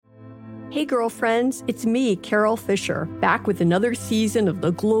Hey girlfriends, it's me, Carol Fisher, back with another season of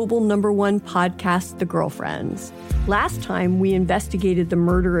the global #1 podcast, The Girlfriends. Last time, we investigated the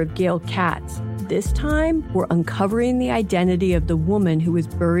murder of Gail Katz. This time, we're uncovering the identity of the woman who was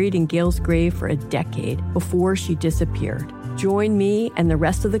buried in Gail's grave for a decade before she disappeared. Join me and the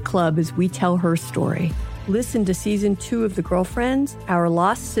rest of the club as we tell her story. Listen to Season 2 of The Girlfriends, Our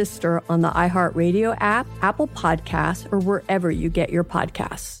Lost Sister on the iHeartRadio app, Apple Podcasts, or wherever you get your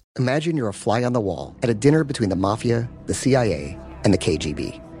podcasts. Imagine you're a fly on the wall at a dinner between the Mafia, the CIA, and the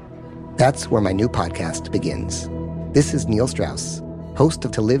KGB. That's where my new podcast begins. This is Neil Strauss, host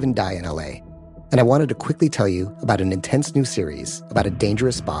of To Live and Die in LA, and I wanted to quickly tell you about an intense new series about a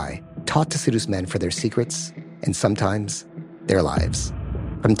dangerous spy taught to seduce men for their secrets and sometimes their lives.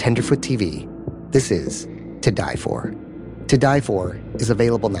 From Tenderfoot TV, this is To Die For. To Die For is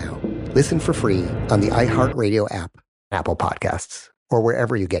available now. Listen for free on the iHeartRadio app, Apple Podcasts, or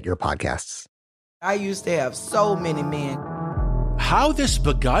wherever you get your podcasts. I used to have so many men. How this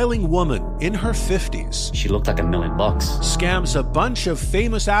beguiling woman in her 50s, she looked like $1 million, scams a bunch of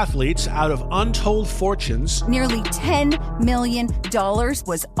famous athletes out of untold fortunes. Nearly $10 million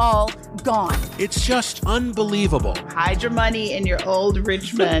was all gone. It's just unbelievable. Hide your money in your old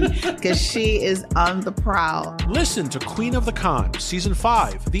rich man, because she is on the prowl. Listen to Queen of the Con, Season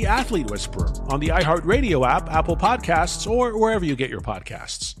 5, The Athlete Whisperer, on the iHeartRadio app, Apple Podcasts, or wherever you get your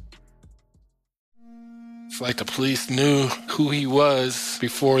podcasts. It's like the police knew who he was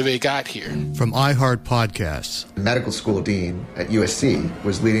before they got here. From iHeart Podcasts. The medical school dean at USC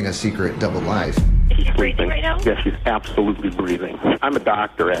was leading a secret double life. He's breathing right now? Yes, he's absolutely breathing. I'm a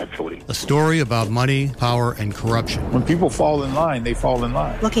doctor, actually. A story about money, power, and corruption. When people fall in line, they fall in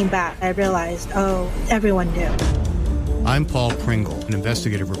line. Looking back, I realized, everyone knew. I'm Paul Pringle, an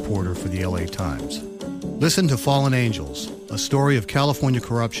investigative reporter for the LA Times. Listen to Fallen Angels, a story of California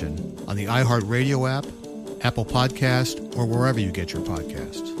corruption on the iHeartRadio app, Apple Podcast, or wherever you get your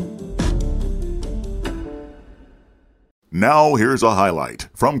podcasts. Now here's a highlight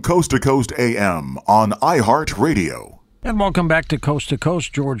from Coast to Coast AM on iHeartRadio. And welcome back to Coast.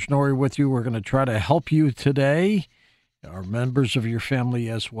 George Norrie with you. We're going to try to help you today, our members of your family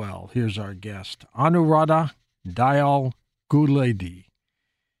as well. Here's our guest, Anuradha Dayal Guledi.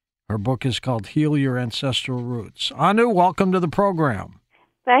 Her book is called Heal Your Ancestral Roots. Anu, welcome to the program.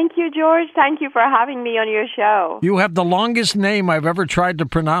 Thank you, George. Thank you for having me on your show. You have the longest name I've ever tried to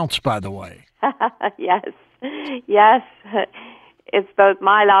pronounce, by the way. Yes. It's both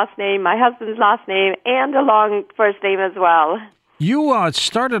my last name, my husband's last name, and a long first name as well. You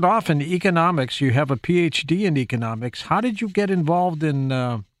started off in economics. You have a PhD in economics. How did you get involved in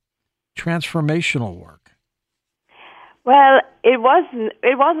transformational work? Well, it wasn't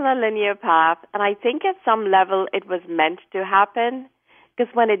a linear path, and I think at some level it was meant to happen.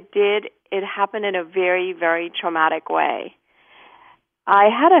 Because when it did, it happened in a very, very traumatic way. I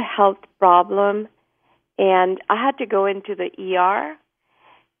had a health problem, and I had to go into the ER.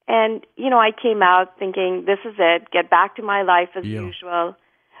 And, I came out thinking, this is it, get back to my life as usual.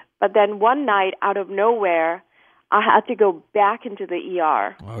 But then one night, out of nowhere, I had to go back into the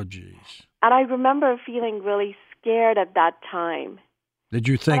ER. Oh, geez. And I remember feeling really scared at that time. Did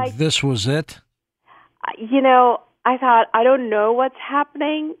you think this was it? I thought, I don't know what's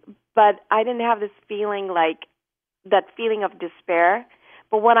happening, but I didn't have this feeling that feeling of despair.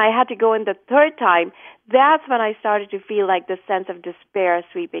 But when I had to go in the third time, that's when I started to feel like this sense of despair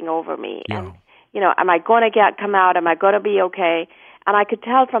sweeping over me. Yeah. And, am I going to come out? Am I going to be okay? And I could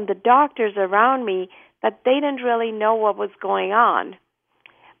tell from the doctors around me that they didn't really know what was going on.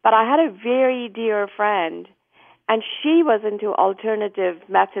 But I had a very dear friend, and she was into alternative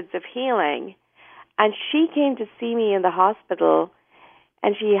methods of healing. And she came to see me in the hospital,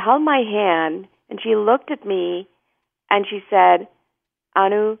 and she held my hand, and she looked at me, and she said,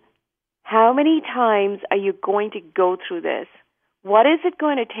 Anu, how many times are you going to go through this? What is it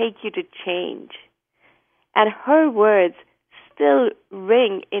going to take you to change? And her words still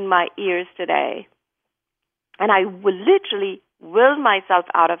ring in my ears today. And I literally willed myself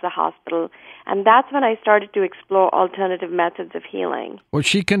out of the hospital, and that's when I started to explore alternative methods of healing. Was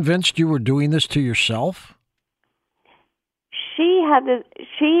she convinced you were doing this to yourself? She had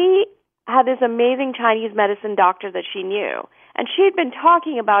this amazing Chinese medicine doctor that she knew, and she had been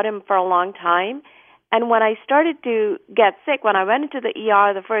talking about him for a long time. And when I started to get sick, when I went into the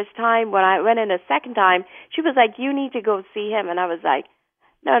ER the first time, when I went in a second time, she was like, you need to go see him. And I was like,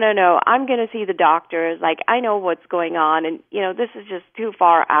 no, I'm going to see the doctor. I know what's going on, and, this is just too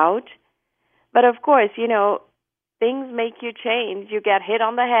far out. But, of course, things make you change. You get hit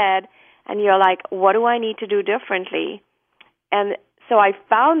on the head, and you're like, what do I need to do differently? And so I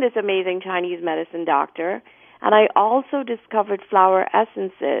found this amazing Chinese medicine doctor, and I also discovered flower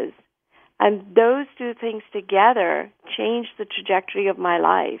essences. And those two things together changed the trajectory of my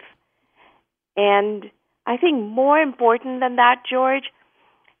life. And I think more important than that, George,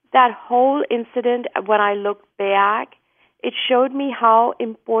 that whole incident, when I look back, it showed me how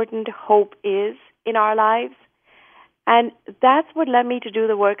important hope is in our lives. And that's what led me to do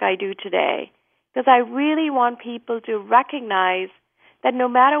the work I do today. Because I really want people to recognize that no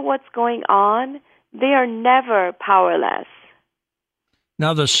matter what's going on, they are never powerless.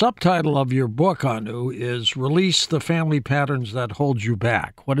 Now, the subtitle of your book, Anu, is Release the Family Patterns That Hold You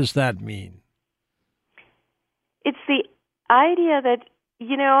Back. What does that mean? It's the idea that,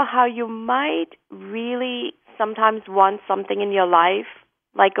 you know, how you might really sometimes want something in your life,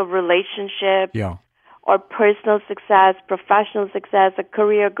 like a relationship or personal success, professional success, a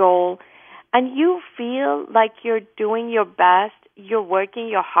career goal, and you feel like you're doing your best, you're working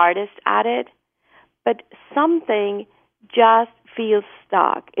your hardest at it, but something just feels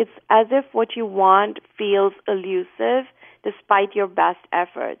stuck. It's as if what you want feels elusive despite your best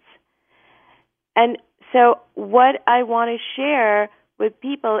efforts. And so what I want to share with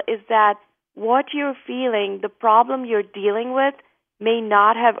people is that what you're feeling, the problem you're dealing with, may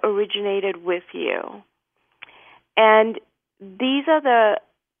not have originated with you. And these are the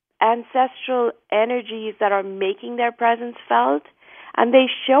ancestral energies that are making their presence felt, and they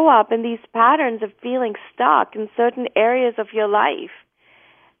show up in these patterns of feeling stuck in certain areas of your life.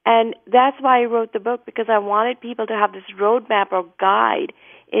 And that's why I wrote the book, because I wanted people to have this roadmap or guide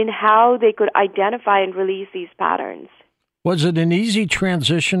in how they could identify and release these patterns. Was it an easy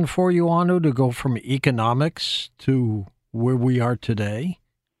transition for you, Anu, to go from economics to where we are today?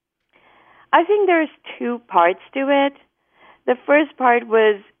 I think there's two parts to it. The first part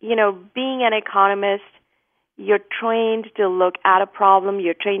was, you know, being an economist, you're trained to look at a problem,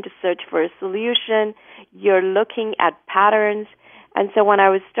 you're trained to search for a solution, you're looking at patterns. And so when I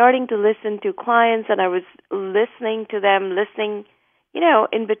was starting to listen to clients and I was listening to them, you know,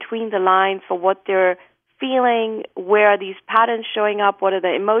 in between the lines for what they're feeling, where are these patterns showing up, what are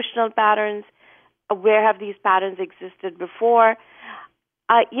the emotional patterns, where have these patterns existed before,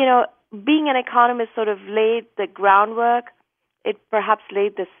 you know, being an economist sort of laid the groundwork. It perhaps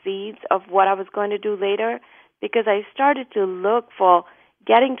laid the seeds of what I was going to do later, because I started to look for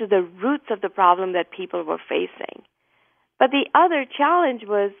getting to the roots of the problem that people were facing. But the other challenge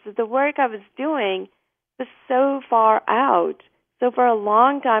was that the work I was doing was so far out. So for a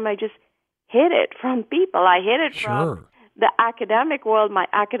long time, I just hid it from people. I hid it from the academic world, my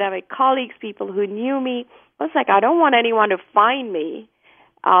academic colleagues, people who knew me. I was like, I don't want anyone to find me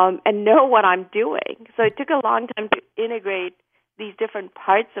and know what I'm doing. So it took a long time to integrate these different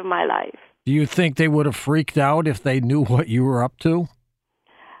parts of my life. Do you think they would have freaked out if they knew what you were up to?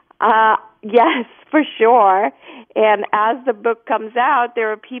 Yes, for sure. And as the book comes out,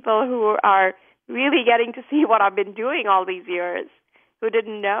 there are people who are really getting to see what I've been doing all these years who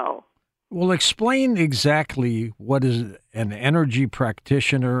didn't know. Well, explain exactly what is an energy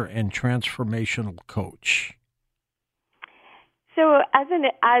practitioner and transformational coach. So as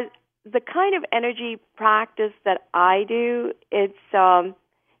the kind of energy practice that I do, it's,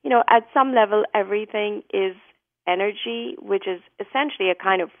 you know, at some level, everything is energy, which is essentially a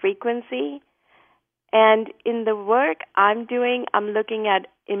kind of frequency. And in the work I'm doing, I'm looking at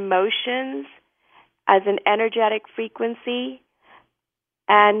emotions as an energetic frequency.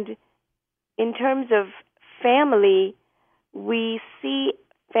 And in terms of family, we see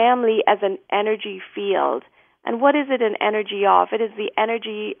family as an energy field. And what is it an energy of? It is the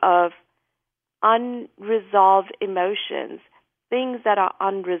energy of unresolved emotions, things that are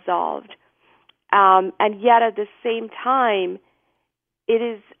unresolved. And yet at the same time, it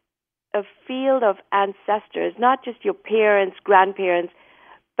is a field of ancestors, not just your parents, grandparents,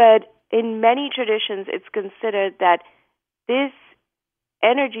 but in many traditions, it's considered that this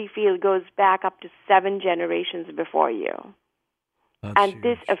energy field goes back up to 7 generations before you. And huge.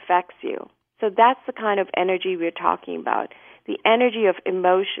 This affects you. So that's the kind of energy we're talking about, the energy of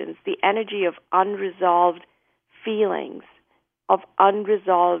emotions, the energy of unresolved feelings, of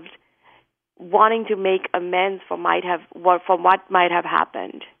unresolved wanting to make amends for what might have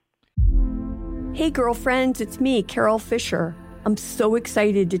happened. Hey, girlfriends, it's me, Carol Fisher. I'm so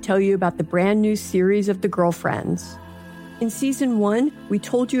excited to tell you about the brand new series of The Girlfriends. In Season 1, we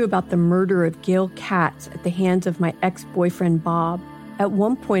told you about the murder of Gail Katz at the hands of my ex-boyfriend, Bob. At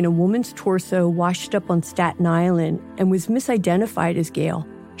one point, a woman's torso washed up on Staten Island and was misidentified as Gail.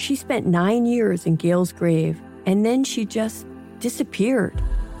 She spent 9 years in Gail's grave, and then she just disappeared.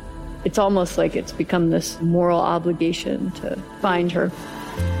 It's almost like it's become this moral obligation to find her.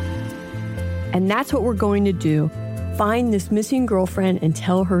 And that's what we're going to do. Find this missing girlfriend and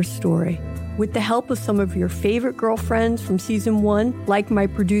tell her story. With the help of some of your favorite girlfriends from season 1, like my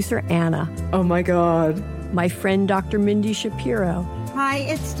producer, Anna. Oh my God. My friend, Dr. Mindy Shapiro. Hi,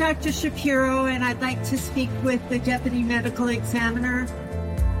 it's Dr. Shapiro, and I'd like to speak with the Deputy Medical Examiner.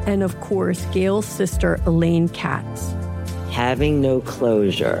 And of course, Gail's sister, Elaine Katz. Having no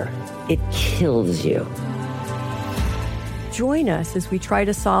closure, it kills you. Join us as we try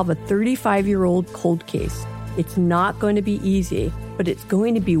to solve a 35-year-old cold case. It's not going to be easy, but it's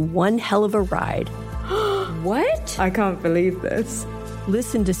going to be one hell of a ride. What? I can't believe this.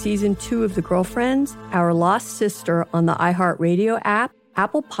 Listen to Season 2 of The Girlfriends, Our Lost Sister on the iHeartRadio app,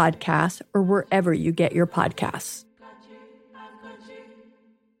 Apple Podcasts, or wherever you get your podcasts.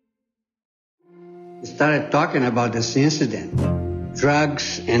 We started talking about this incident.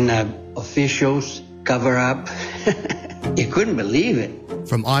 Drugs and officials cover up. You couldn't believe it.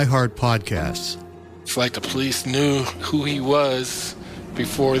 From iHeart Podcasts. It's like the police knew who he was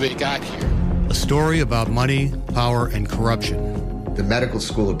before they got here. A story about money, power, and corruption. The medical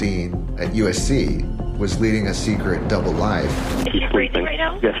school dean at USC was leading a secret double life. She's breathing right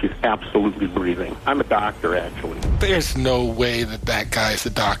now? Yes, she's absolutely breathing. I'm a doctor, actually. There's no way that guy's a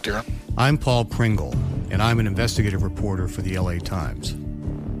doctor. I'm Paul Pringle, and I'm an investigative reporter for the LA Times.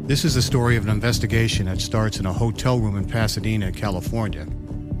 This is the story of an investigation that starts in a hotel room in Pasadena, California,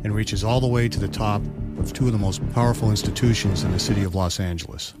 and reaches all the way to the top of two of the most powerful institutions in the city of Los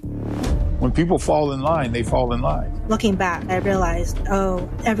Angeles. When people fall in line, they fall in line. Looking back, I realized,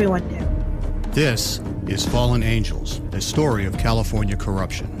 everyone knew. This is Fallen Angels, a story of California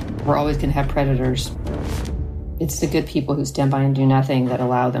corruption. We're always going to have predators. It's the good people who stand by and do nothing that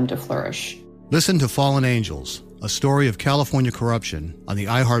allow them to flourish. Listen to Fallen Angels, a story of California corruption on the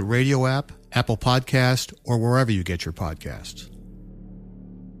iHeartRadio app, Apple Podcast, or wherever you get your podcasts.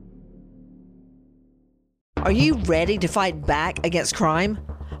 Are you ready to fight back against crime?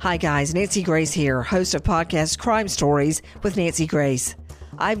 Hi guys, Nancy Grace here, host of podcast Crime Stories with Nancy Grace.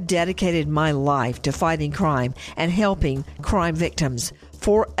 I've dedicated my life to fighting crime and helping crime victims.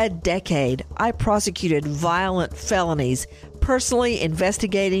 For a decade, I prosecuted violent felonies, personally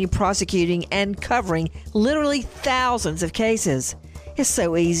investigating, prosecuting, and covering literally thousands of cases. It's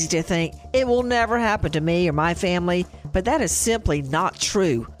so easy to think it will never happen to me or my family, but that is simply not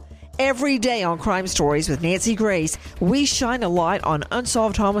true. Every day on Crime Stories with Nancy Grace, we shine a light on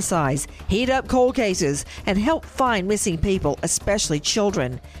unsolved homicides, heat up cold cases, and help find missing people, especially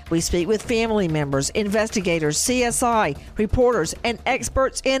children. We speak with family members, investigators, CSI, reporters, and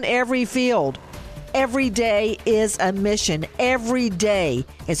experts in every field. Every day is a mission. Every day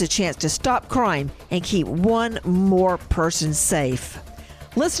is a chance to stop crime and keep one more person safe.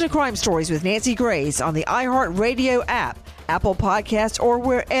 Listen to Crime Stories with Nancy Grace on the iHeartRadio app, Apple Podcasts, or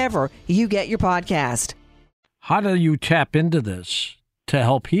wherever you get your podcast. How do you tap into this to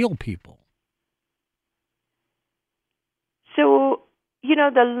help heal people? So,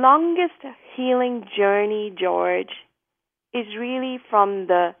 the longest healing journey, George, is really from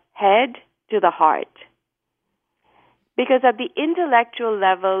the head to the heart. Because at the intellectual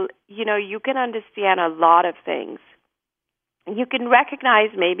level, you can understand a lot of things. You can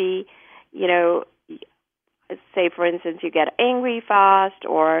recognize maybe, say, for instance, you get angry fast,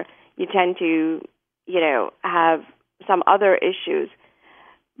 or you tend to, have some other issues.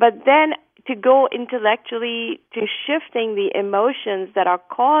 But then to go intellectually to shifting the emotions that are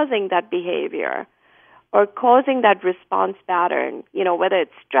causing that behavior or causing that response pattern, whether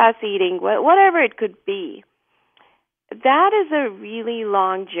it's stress eating, whatever it could be, that is a really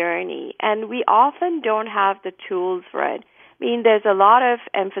long journey, and we often don't have the tools for it. I mean, there's a lot of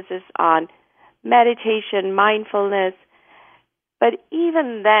emphasis on meditation, mindfulness, but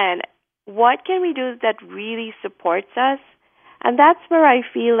even then, what can we do that really supports us? And that's where I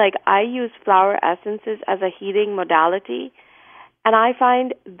feel like I use flower essences as a healing modality, and I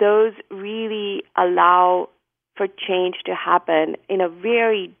find those really allow for change to happen in a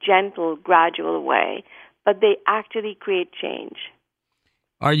very gentle, gradual way, but they actually create change.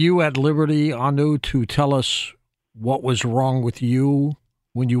 Are you at liberty, Anu, to tell us what was wrong with you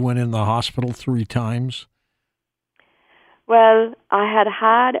when you went in the hospital 3 times? Well, I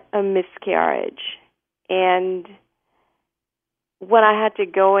had a miscarriage, and when I had to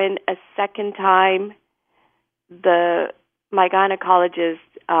go in a second time, my gynecologist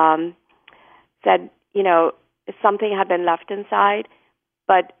said, something had been left inside,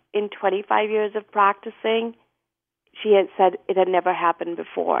 but in 25 years of practicing, she had said it had never happened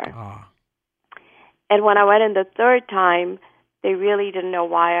before. And when I went in the third time, they really didn't know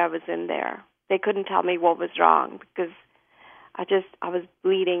why I was in there. They couldn't tell me what was wrong because I was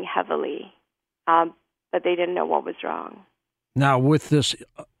bleeding heavily, but they didn't know what was wrong. Now, with this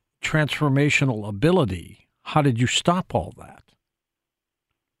transformational ability, how did you stop all that?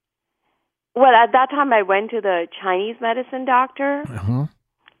 Well, at that time, I went to the Chinese medicine doctor,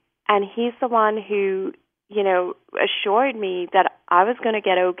 and he's the one who, assured me that I was going to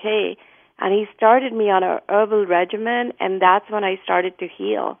get okay. And he started me on a herbal regimen, and that's when I started to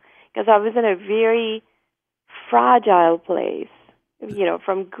heal, because I was in a very fragile place,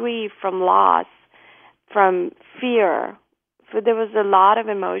 from grief, from loss, from fear. So there was a lot of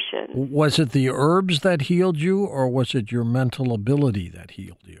emotion. Was it the herbs that healed you, or was it your mental ability that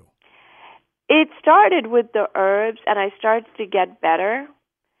healed you? It started with the herbs, and I started to get better.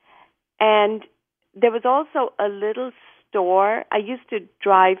 And there was also a little store. I used to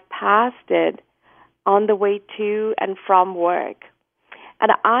drive past it on the way to and from work.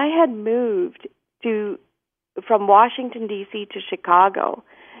 And I had moved from Washington, D.C. to Chicago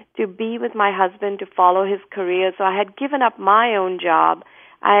to be with my husband, to follow his career. So I had given up my own job.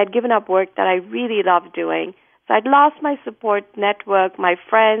 I had given up work that I really loved doing. So I'd lost my support network, my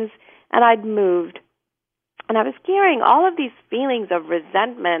friends, and I'd moved. And I was carrying all of these feelings of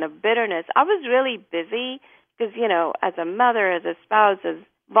resentment, of bitterness. I was really busy because, as a mother, as a spouse, as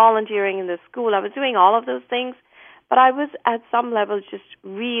volunteering in the school, I was doing all of those things. But I was, at some level, just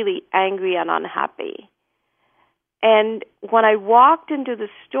really angry and unhappy. And when I walked into the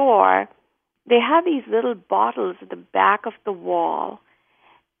store, they had these little bottles at the back of the wall.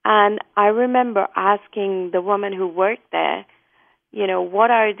 And I remember asking the woman who worked there,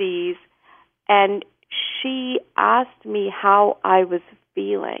 what are these? And she asked me how I was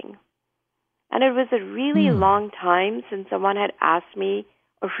feeling. And it was a really long time since someone had asked me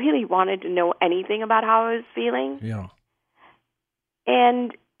or really wanted to know anything about how I was feeling. Yeah.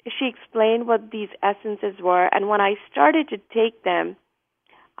 And she explained what these essences were. And when I started to take them,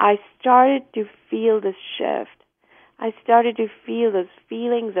 I started to feel this shift. I started to feel those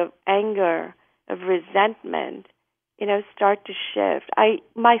feelings of anger, of resentment, start to shift.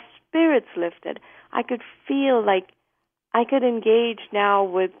 My spirits lifted. I could feel like I could engage now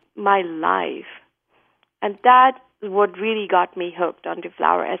with my life. And that's what really got me hooked onto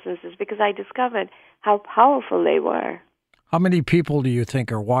flower essences, because I discovered how powerful they were. How many people do you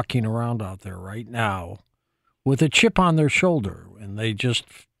think are walking around out there right now with a chip on their shoulder and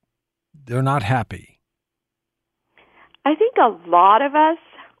they're not happy? I think a lot of us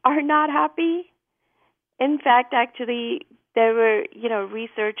are not happy. In fact, actually, there were,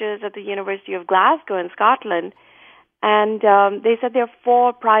 researchers at the University of Glasgow in Scotland, and they said there are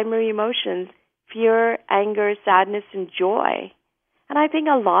 4 primary emotions: fear, anger, sadness, and joy. And I think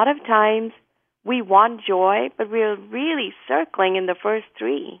a lot of times we want joy, but we're really circling in the first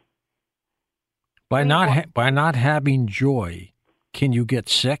 3. By not having joy, can you get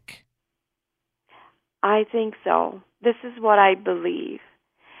sick? I think so. This is what I believe.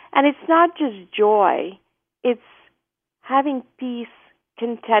 And it's not just joy. It's having peace,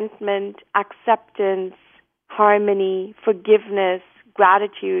 contentment, acceptance, harmony, forgiveness,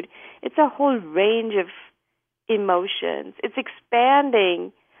 gratitude. It's a whole range of emotions. It's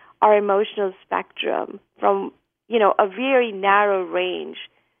expanding our emotional spectrum from, a very narrow range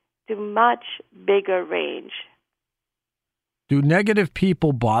to much bigger range. Do negative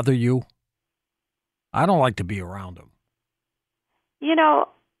people bother you? I don't like to be around them.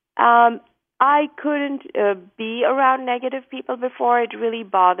 I couldn't be around negative people before. It really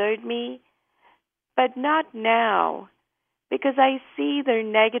bothered me. But not now, because I see their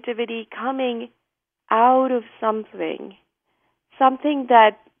negativity coming out of something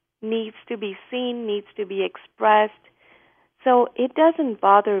that needs to be seen, needs to be expressed. So it doesn't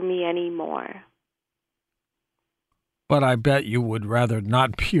bother me anymore. But I bet you would rather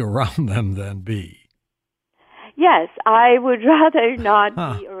not be around them than be. Yes, I would rather not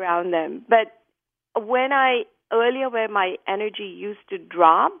be around them. But earlier where my energy used to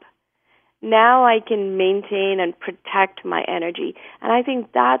drop, now I can maintain and protect my energy. And I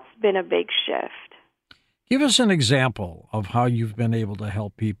think that's been a big shift. Give us an example of how you've been able to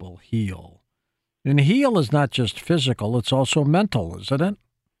help people heal. And heal is not just physical, it's also mental, isn't it?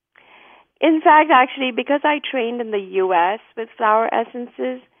 In fact, actually, because I trained in the U.S. with flower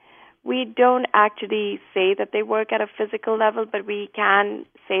essences, we don't actually say that they work at a physical level, but we can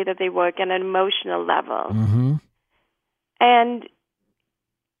say that they work at an emotional level. Mm-hmm. And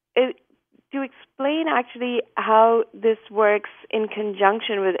to explain actually how this works in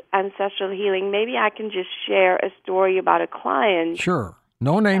conjunction with ancestral healing, maybe I can just share a story about a client. Sure.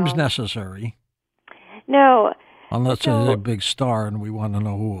 No names necessary. No. Unless it's a big star and we want to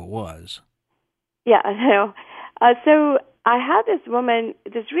know who it was. Yeah, I know. So I had this woman,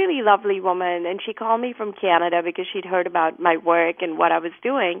 this really lovely woman, and she called me from Canada because she'd heard about my work and what I was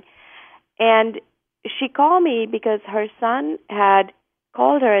doing. And she called me because her son had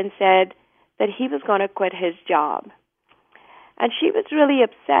called her and said that he was going to quit his job. And she was really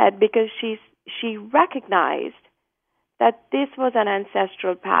upset because she recognized that this was an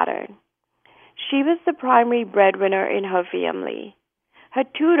ancestral pattern. She was the primary breadwinner in her family. Her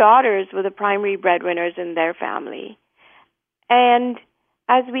 2 daughters were the primary breadwinners in their family. And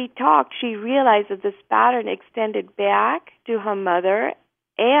as we talked, she realized that this pattern extended back to her mother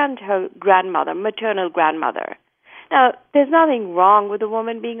and her grandmother, maternal grandmother. Now, there's nothing wrong with a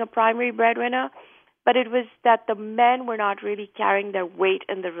woman being a primary breadwinner, but it was that the men were not really carrying their weight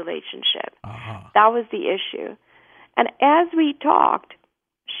in the relationship. That was the issue. And as we talked,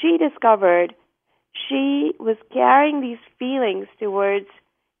 she discovered she was carrying these feelings towards,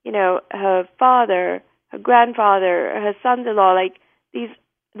 her father, her grandfather, her sons-in-law, like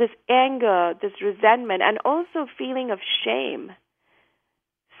this anger, this resentment, and also feeling of shame.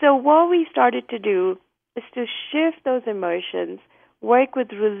 So what we started to do is to shift those emotions, work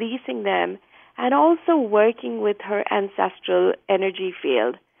with releasing them, and also working with her ancestral energy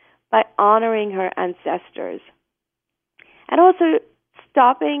field by honoring her ancestors. And also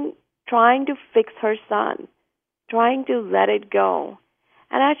stopping trying to fix her son, trying to let it go.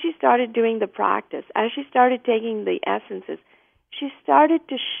 And as she started doing the practice, as she started taking the essences, she started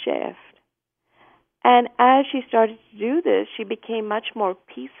to shift. And as she started to do this, she became much more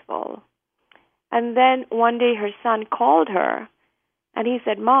peaceful. And then one day her son called her, and he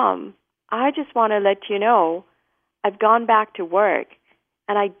said, "Mom, I just want to let you know I've gone back to work,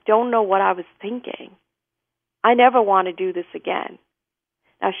 and I don't know what I was thinking. I never want to do this again."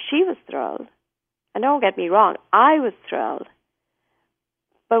 Now, she was thrilled. And don't get me wrong, I was thrilled.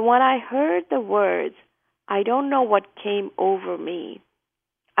 But when I heard the words, "I don't know what came over me.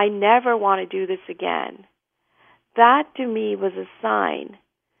 I never want to do this again," that to me was a sign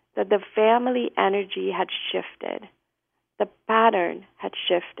that the family energy had shifted. The pattern had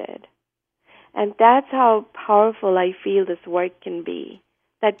shifted. And that's how powerful I feel this work can be,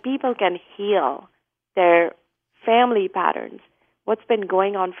 that people can heal their family patterns, what's been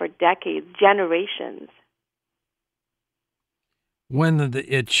going on for decades, generations. When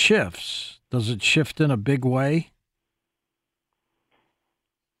it shifts, does it shift in a big way?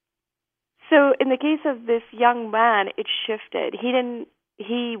 So in the case of this young man, it shifted.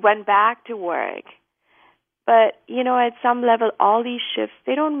 He went back to work. But, at some level, all these shifts,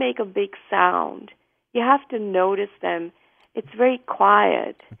 they don't make a big sound. You have to notice them. It's very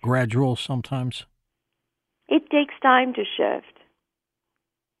quiet. Gradual sometimes? It takes time to shift.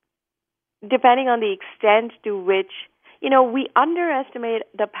 Depending on the extent to which, we underestimate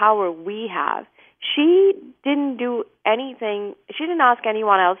the power we have. She didn't do anything. She didn't ask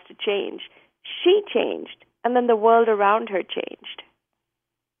anyone else to change. She changed, and then the world around her changed.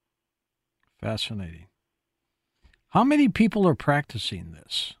 Fascinating. How many people are practicing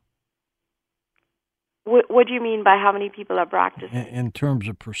this? What do you mean by how many people are practicing? In terms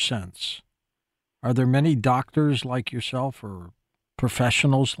of percents. Are there many doctors like yourself or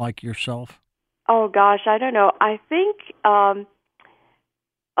professionals like yourself? Oh, gosh, I don't know. I think a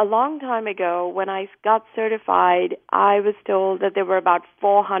long time ago when I got certified, I was told that there were about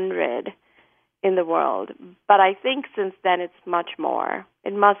 400 in the world. But I think since then it's much more.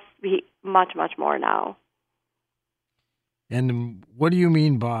 It must be much, much more now. And what do you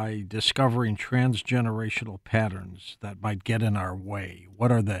mean by discovering transgenerational patterns that might get in our way?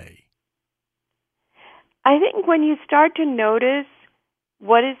 What are they? I think when you start to notice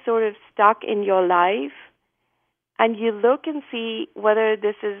what is sort of stuck in your life, and you look and see whether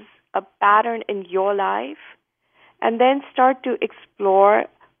this is a pattern in your life, and then start to explore,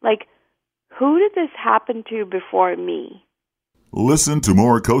 like, who did this happen to before me? Listen to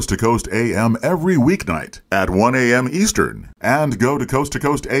more Coast to Coast AM every weeknight at 1 a.m. Eastern, and go to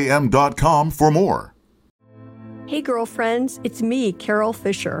coasttocoastam.com for more. Hey girlfriends, it's me, Carol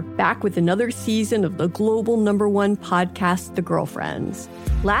Fisher, back with another season of the global #1 podcast, The Girlfriends.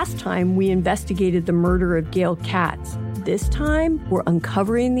 Last time, we investigated the murder of Gail Katz. This time, we're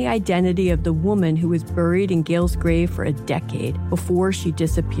uncovering the identity of the woman who was buried in Gail's grave for a decade before she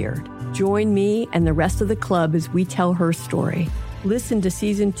disappeared. Join me and the rest of the club as we tell her story. Listen to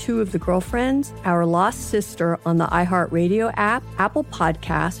Season 2 of The Girlfriends, Our Lost Sister on the iHeartRadio app, Apple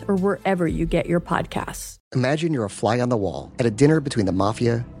Podcasts, or wherever you get your podcasts. Imagine you're a fly on the wall at a dinner between the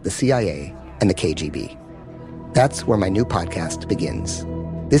mafia, the CIA, and the KGB. That's where my new podcast begins.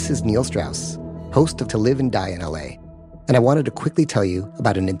 This is Neil Strauss, host of To Live and Die in LA. And I wanted to quickly tell you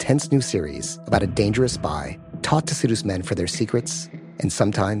about an intense new series about a dangerous spy taught to seduce men for their secrets and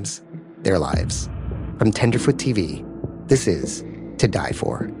sometimes their lives. From Tenderfoot TV, this is To Die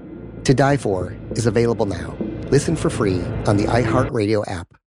For. To Die For is available now. Listen for free on the iHeartRadio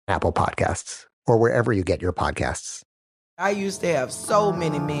app, Apple Podcasts, or wherever you get your podcasts. I used to have so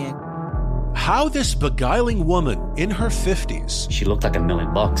many men. How this beguiling woman in her 50s, she looked like $1 million,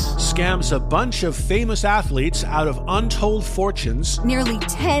 scams a bunch of famous athletes out of untold fortunes. Nearly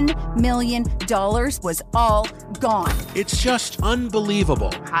 $10 million was all gone. It's just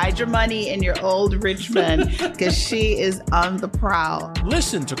unbelievable. Hide your money in your old rich man, because she is on the prowl.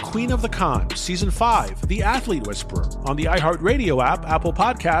 Listen to Queen of the Con, Season 5, The Athlete Whisperer, on the iHeartRadio app, Apple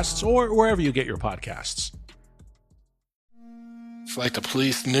Podcasts, or wherever you get your podcasts. It's like the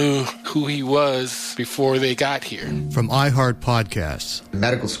police knew who he was before they got here. From iHeart Podcasts. The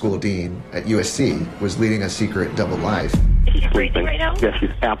medical school dean at USC was leading a secret double life. She's breathing right now? Yes,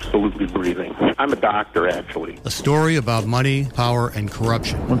 she's absolutely breathing. I'm a doctor, actually. A story about money, power, and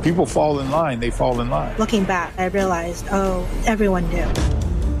corruption. When people fall in line, they fall in line. Looking back, I realized, everyone knew.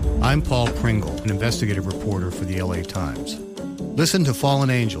 I'm Paul Pringle, an investigative reporter for the LA Times. Listen to Fallen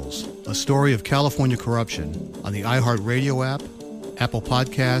Angels, a story of California corruption on the iHeartRadio app, Apple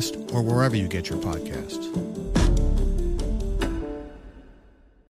Podcast, or wherever you get your podcasts.